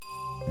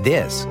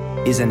This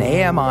is an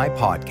AMI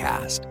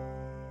podcast.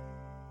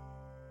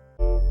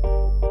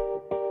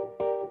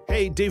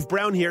 Hey, Dave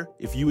Brown here.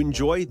 If you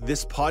enjoy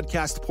this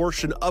podcast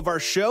portion of our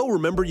show,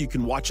 remember you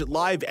can watch it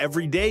live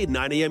every day at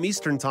 9 a.m.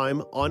 Eastern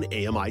Time on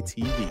AMI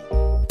TV.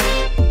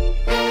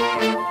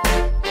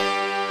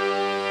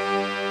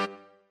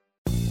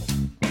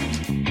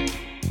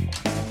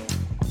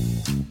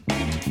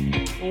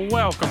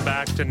 Welcome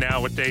back to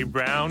Now with Dave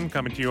Brown,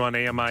 coming to you on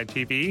AMI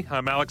TV.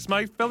 I'm Alex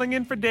Smythe, filling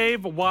in for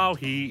Dave while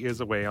he is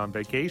away on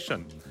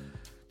vacation.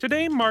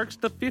 Today marks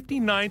the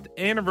 59th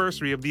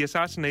anniversary of the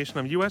assassination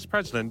of U.S.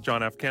 President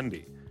John F.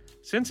 Kennedy.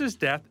 Since his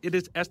death, it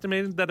is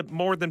estimated that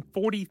more than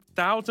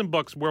 40,000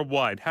 books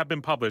worldwide have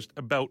been published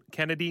about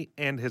Kennedy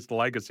and his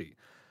legacy.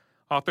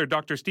 Author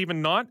Dr.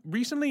 Stephen Knott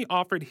recently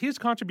offered his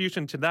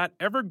contribution to that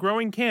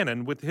ever-growing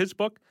canon with his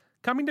book,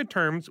 Coming to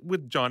Terms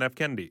with John F.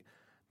 Kennedy.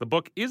 The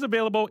book is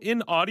available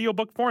in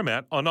audiobook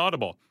format on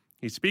Audible.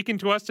 He's speaking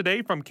to us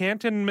today from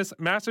Canton,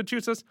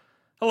 Massachusetts.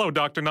 Hello,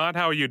 Dr. Knott.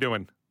 How are you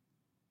doing?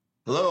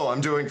 Hello,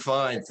 I'm doing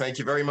fine. Thank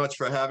you very much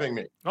for having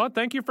me. Oh,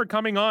 thank you for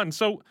coming on.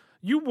 So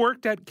you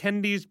worked at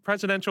Kennedy's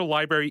Presidential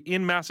Library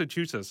in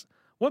Massachusetts.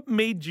 What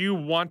made you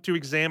want to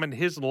examine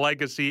his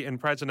legacy and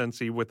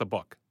presidency with the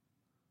book?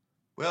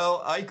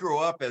 Well, I grew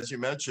up, as you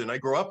mentioned,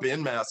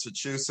 in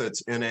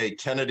Massachusetts in a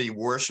Kennedy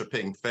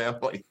worshiping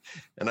family.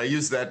 And I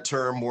use that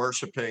term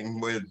worshiping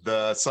with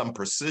some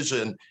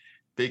precision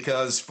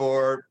because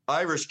for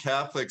Irish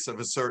Catholics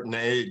of a certain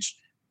age,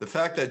 the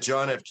fact that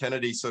John F.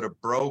 Kennedy sort of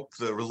broke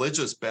the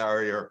religious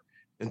barrier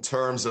in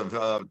terms of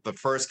the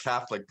first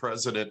Catholic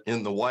president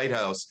in the White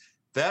House,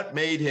 that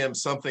made him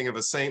something of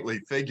a saintly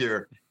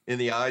figure in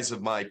the eyes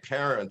of my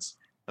parents.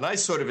 And I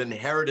sort of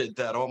inherited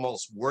that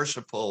almost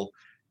worshipful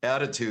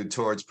attitude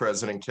towards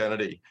President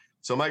Kennedy.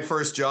 So my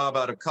first job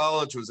out of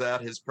college was at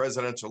his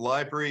presidential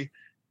library.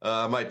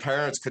 My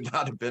parents could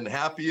not have been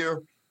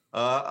happier.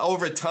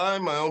 Over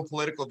time, my own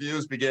political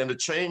views began to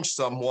change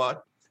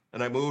somewhat,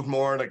 and I moved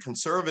more in a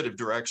conservative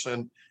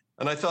direction.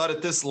 And I thought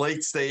at this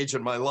late stage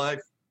in my life,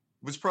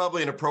 it was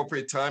probably an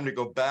appropriate time to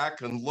go back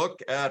and look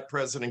at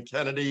President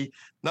Kennedy,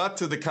 not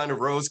through the kind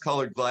of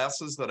rose-colored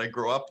glasses that I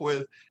grew up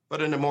with,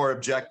 but in a more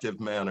objective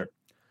manner.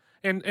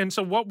 And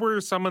so what were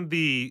some of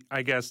the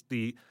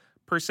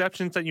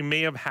perceptions that you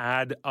may have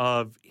had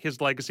of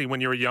his legacy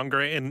when you were younger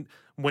and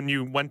when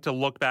you went to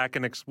look back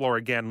and explore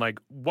again? Like,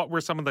 what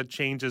were some of the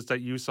changes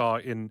that you saw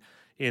in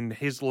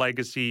his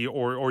legacy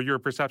or your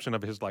perception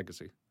of his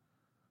legacy?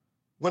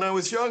 When I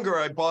was younger,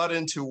 I bought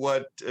into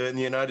what in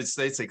the United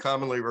States they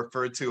commonly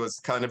referred to as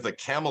kind of the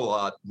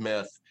Camelot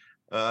myth,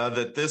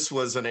 that this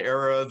was an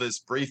era, this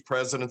brief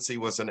presidency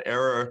was an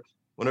era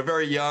when a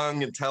very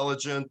young,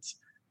 intelligent,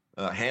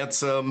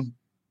 handsome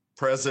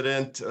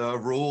president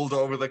ruled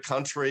over the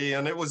country,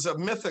 and it was a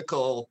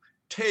mythical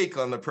take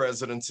on the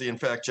presidency. In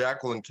fact,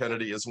 Jacqueline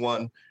Kennedy is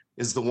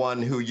the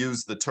one who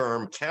used the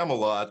term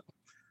Camelot.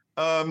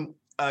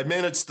 I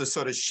managed to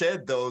sort of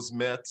shed those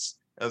myths,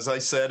 as I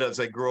said, as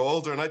I grew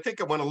older, and I think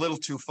I went a little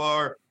too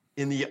far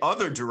in the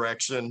other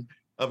direction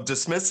of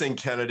dismissing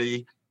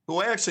Kennedy, who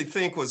I actually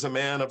think was a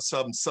man of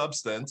some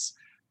substance,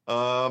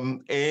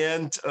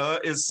 and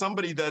is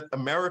somebody that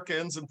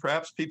Americans and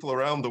perhaps people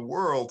around the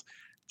world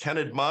can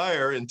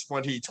admire in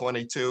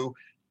 2022,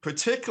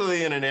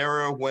 particularly in an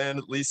era when,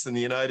 at least in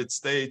the United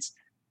States,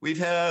 we've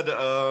had,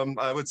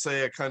 I would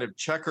say, a kind of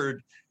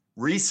checkered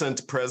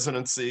recent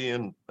presidency,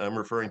 and I'm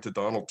referring to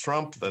Donald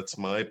Trump, that's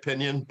my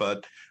opinion,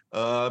 but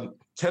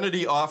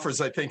Kennedy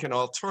offers, I think, an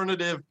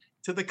alternative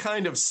to the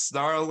kind of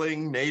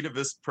snarling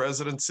nativist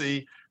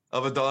presidency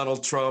of a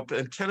Donald Trump,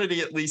 and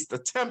Kennedy at least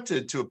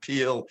attempted to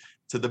appeal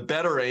to the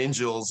better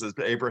angels, as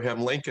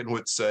Abraham Lincoln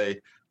would say,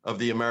 of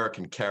the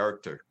American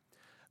character.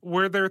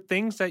 Were there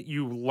things that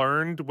you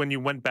learned when you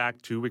went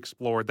back to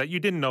explore that you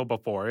didn't know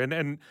before?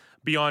 And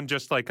beyond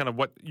just like kind of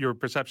what your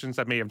perceptions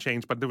that may have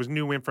changed, but there was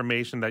new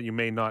information that you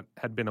may not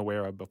have been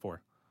aware of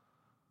before?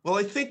 Well,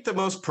 I think the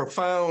most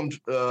profound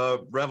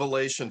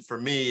revelation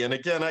for me, and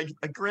again, I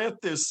grant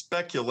there's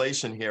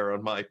speculation here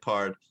on my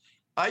part,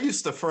 I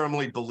used to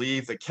firmly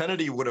believe that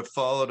Kennedy would have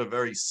followed a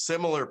very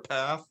similar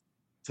path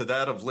to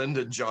that of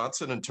Lyndon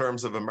Johnson in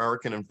terms of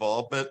American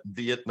involvement in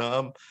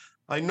Vietnam.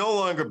 I no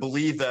longer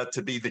believe that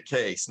to be the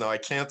case. Now, I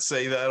can't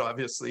say that,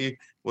 obviously,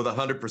 with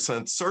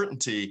 100%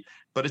 certainty,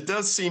 but it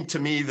does seem to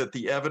me that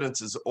the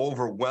evidence is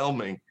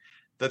overwhelming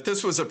that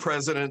this was a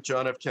president,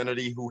 John F.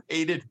 Kennedy, who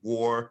hated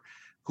war,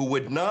 who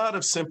would not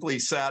have simply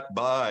sat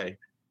by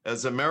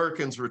as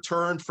Americans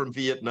returned from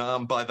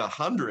Vietnam by the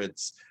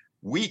hundreds,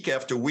 week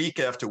after week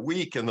after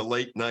week in the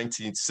late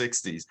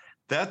 1960s.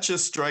 That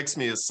just strikes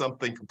me as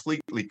something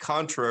completely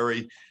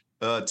contrary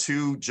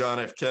to John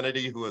F.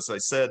 Kennedy, who, as I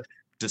said,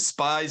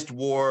 despised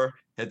war,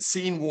 had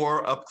seen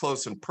war up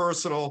close and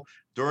personal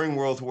during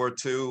World War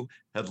II,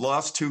 had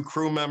lost 2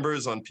 crew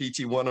members on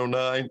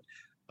PT-109.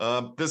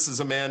 This is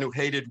a man who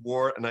hated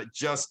war, and I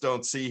just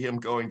don't see him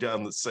going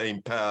down the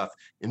same path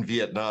in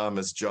Vietnam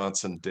as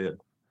Johnson did.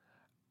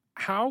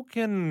 How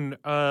can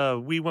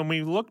when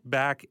we look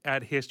back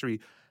at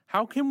history,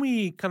 How can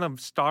we kind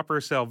of stop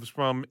ourselves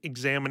from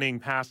examining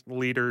past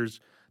leaders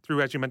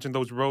through, as you mentioned,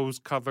 those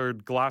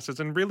rose-colored glasses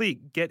and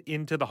really get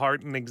into the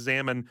heart and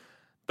examine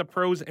the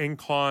pros and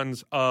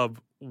cons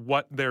of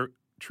what their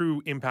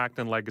true impact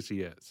and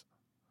legacy is?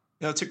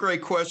 That's a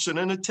great question,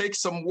 and it takes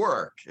some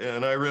work.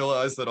 And I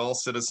realize that all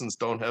citizens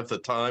don't have the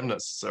time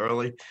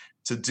necessarily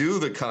to do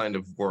the kind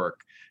of work.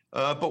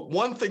 But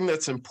one thing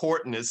that's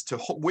important is to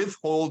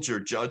withhold your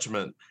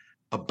judgment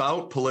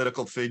about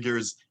political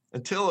figures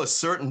until a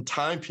certain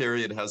time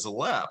period has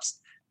elapsed.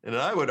 And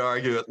I would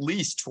argue at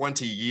least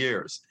 20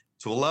 years,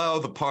 to allow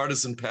the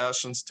partisan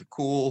passions to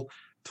cool,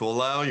 to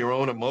allow your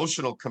own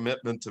emotional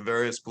commitment to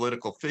various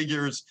political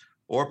figures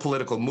or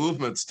political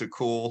movements to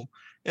cool,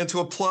 and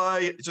to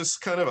apply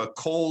just kind of a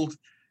cold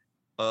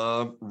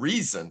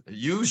reason.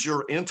 Use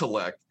your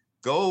intellect.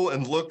 Go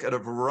and look at a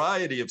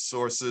variety of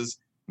sources.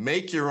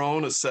 Make your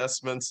own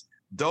assessments.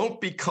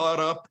 Don't be caught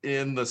up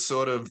in the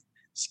sort of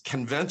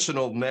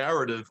conventional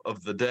narrative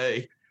of the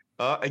day.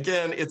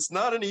 Again, it's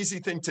not an easy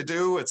thing to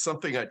do. It's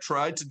something I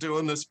tried to do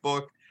in this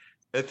book.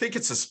 I think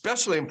it's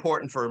especially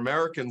important for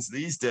Americans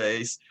these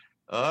days,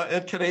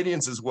 and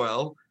Canadians as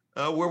well,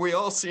 where we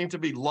all seem to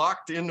be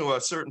locked into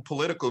a certain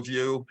political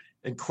view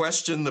and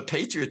question the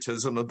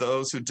patriotism of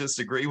those who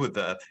disagree with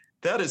that.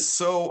 That is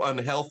so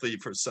unhealthy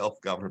for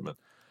self-government.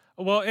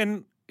 Well,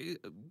 and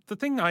the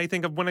thing I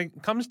think of when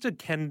it comes to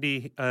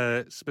Kennedy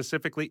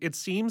specifically, it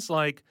seems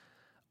like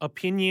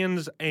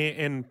opinions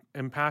and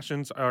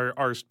passions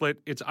are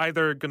split. It's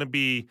either going to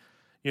be,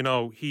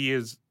 he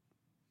is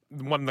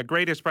one of the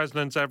greatest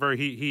presidents ever.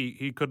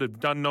 He could have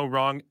done no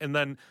wrong. And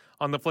then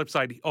on the flip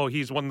side,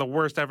 he's one of the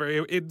worst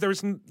ever.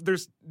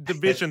 There's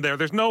division there.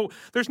 There's no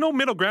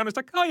middle ground. It's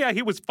like, oh yeah,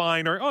 he was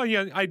fine, or oh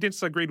yeah, I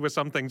disagreed with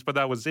some things, but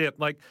that was it.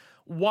 Like,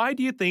 why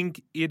do you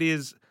think it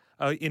is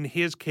in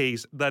his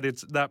case that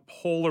it's that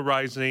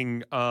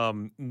polarizing,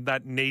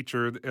 that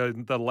nature,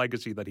 the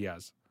legacy that he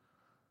has?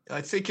 I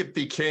think it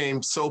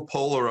became so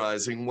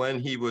polarizing when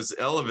he was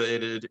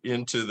elevated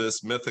into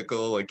this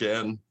mythical,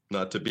 again,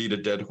 not to beat a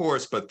dead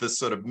horse, but this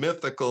sort of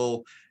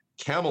mythical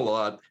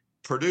Camelot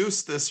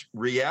produced this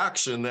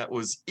reaction that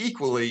was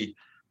equally,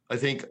 I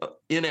think,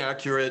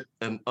 inaccurate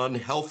and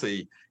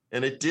unhealthy.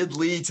 And it did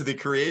lead to the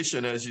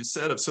creation, as you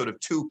said, of sort of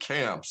two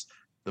camps,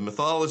 the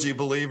mythology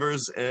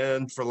believers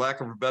and, for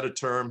lack of a better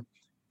term,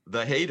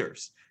 the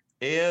haters.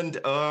 And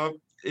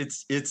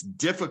it's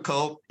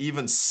difficult,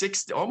 even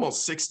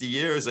almost 60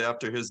 years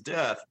after his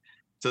death,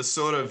 to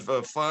sort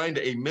of find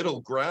a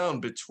middle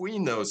ground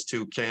between those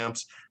two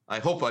camps. I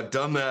hope I've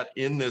done that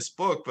in this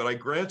book, but I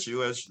grant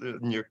you,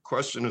 and your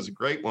question is a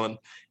great one,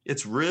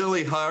 it's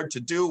really hard to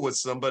do with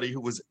somebody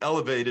who was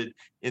elevated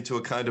into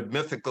a kind of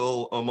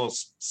mythical,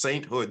 almost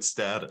sainthood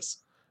status.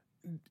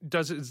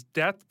 Does his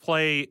death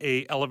play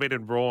a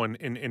elevated role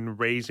in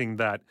raising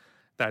that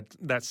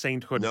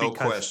sainthood? No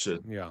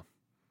question. Yeah.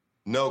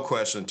 No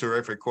question.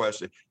 Terrific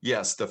question.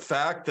 Yes, the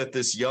fact that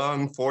this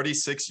young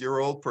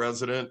 46-year-old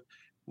president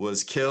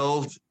was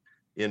killed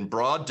in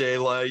broad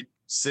daylight,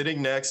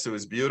 sitting next to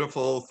his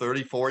beautiful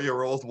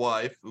 34-year-old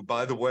wife, who,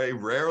 by the way,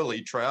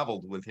 rarely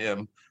traveled with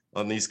him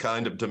on these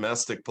kind of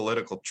domestic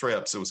political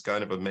trips. It was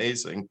kind of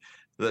amazing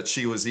that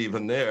she was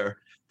even there.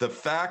 The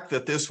fact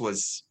that this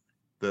was,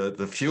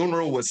 the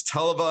funeral was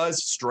televised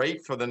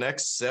straight for the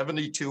next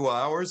 72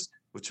 hours,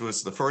 which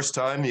was the first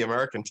time the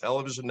American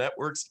television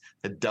networks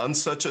had done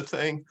such a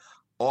thing.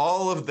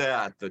 All of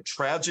that, the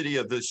tragedy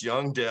of this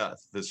young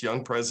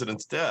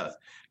president's death,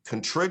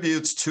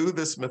 contributes to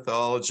this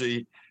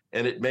mythology,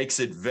 and it makes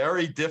it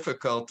very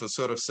difficult to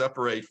sort of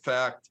separate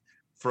fact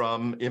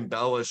from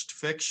embellished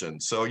fiction.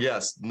 So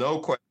yes, no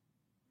question,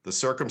 the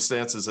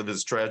circumstances of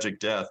his tragic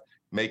death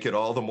make it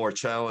all the more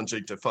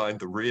challenging to find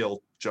the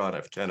real John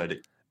F. Kennedy.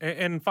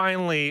 And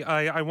finally,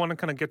 I want to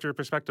kind of get your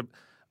perspective.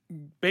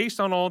 Based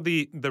on all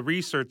the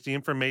research, the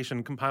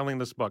information compiling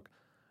this book,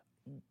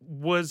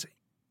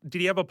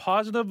 did he have a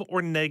positive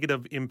or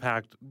negative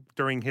impact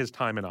during his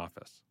time in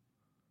office?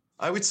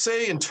 I would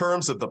say in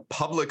terms of the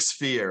public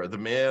sphere, the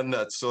man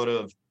that sort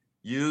of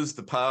used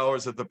the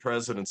powers of the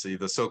presidency,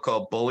 the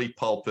so-called bully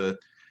pulpit,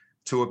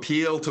 to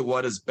appeal to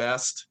what is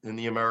best in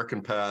the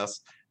American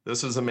past.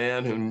 This was a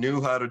man who knew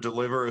how to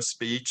deliver a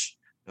speech,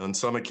 on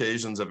some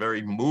occasions a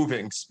very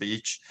moving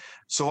speech.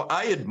 So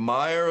I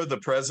admire the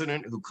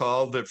president who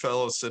called their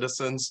fellow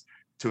citizens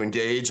to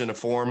engage in a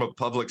form of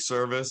public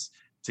service,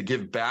 to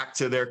give back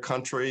to their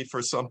country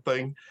for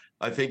something.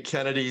 I think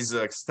Kennedy's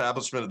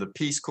establishment of the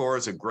Peace Corps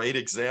is a great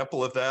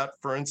example of that,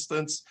 for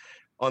instance.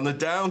 On the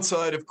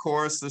downside, of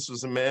course, this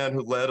was a man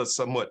who led a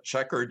somewhat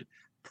checkered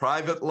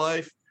private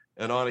life,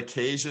 and on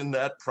occasion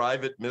that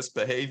private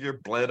misbehavior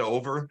bled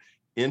over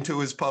into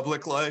his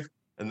public life.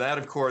 And that,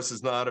 of course,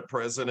 is not a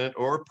president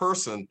or a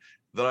person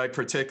that I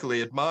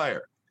particularly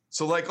admire.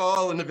 So like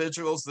all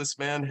individuals, this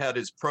man had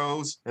his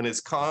pros and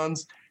his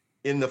cons.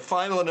 In the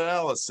final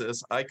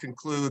analysis, I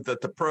conclude that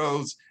the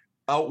pros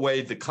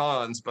outweighed the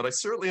cons, but I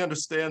certainly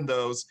understand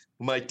those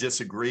who might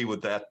disagree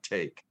with that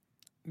take.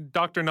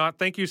 Dr. Knott,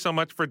 thank you so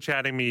much for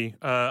chatting me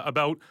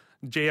about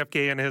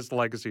JFK and his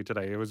legacy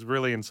today. It was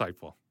really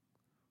insightful.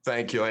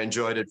 Thank you. I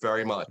enjoyed it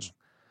very much.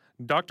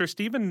 Dr.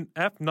 Stephen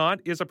F.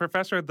 Knott is a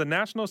professor at the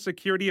National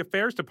Security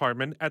Affairs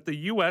Department at the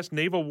U.S.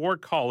 Naval War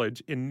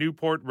College in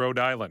Newport, Rhode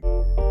Island.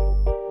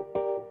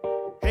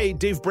 Hey,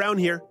 Dave Brown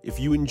here. If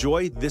you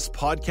enjoy this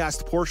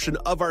podcast portion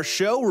of our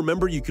show,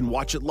 remember you can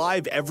watch it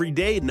live every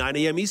day at 9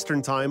 a.m.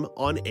 Eastern Time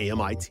on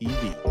AMI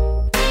TV.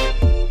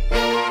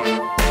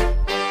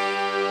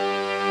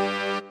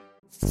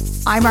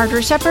 I'm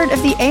Margaret Shepard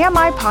of the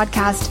AMI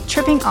podcast,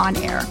 Tripping on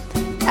Air.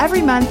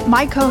 Every month,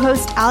 my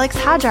co-host Alex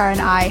Hajar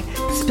and I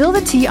spill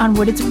the tea on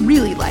what it's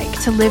really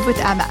like to live with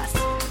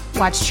MS.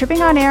 Watch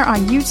Tripping on Air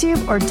on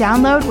YouTube or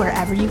download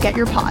wherever you get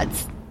your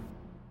pods.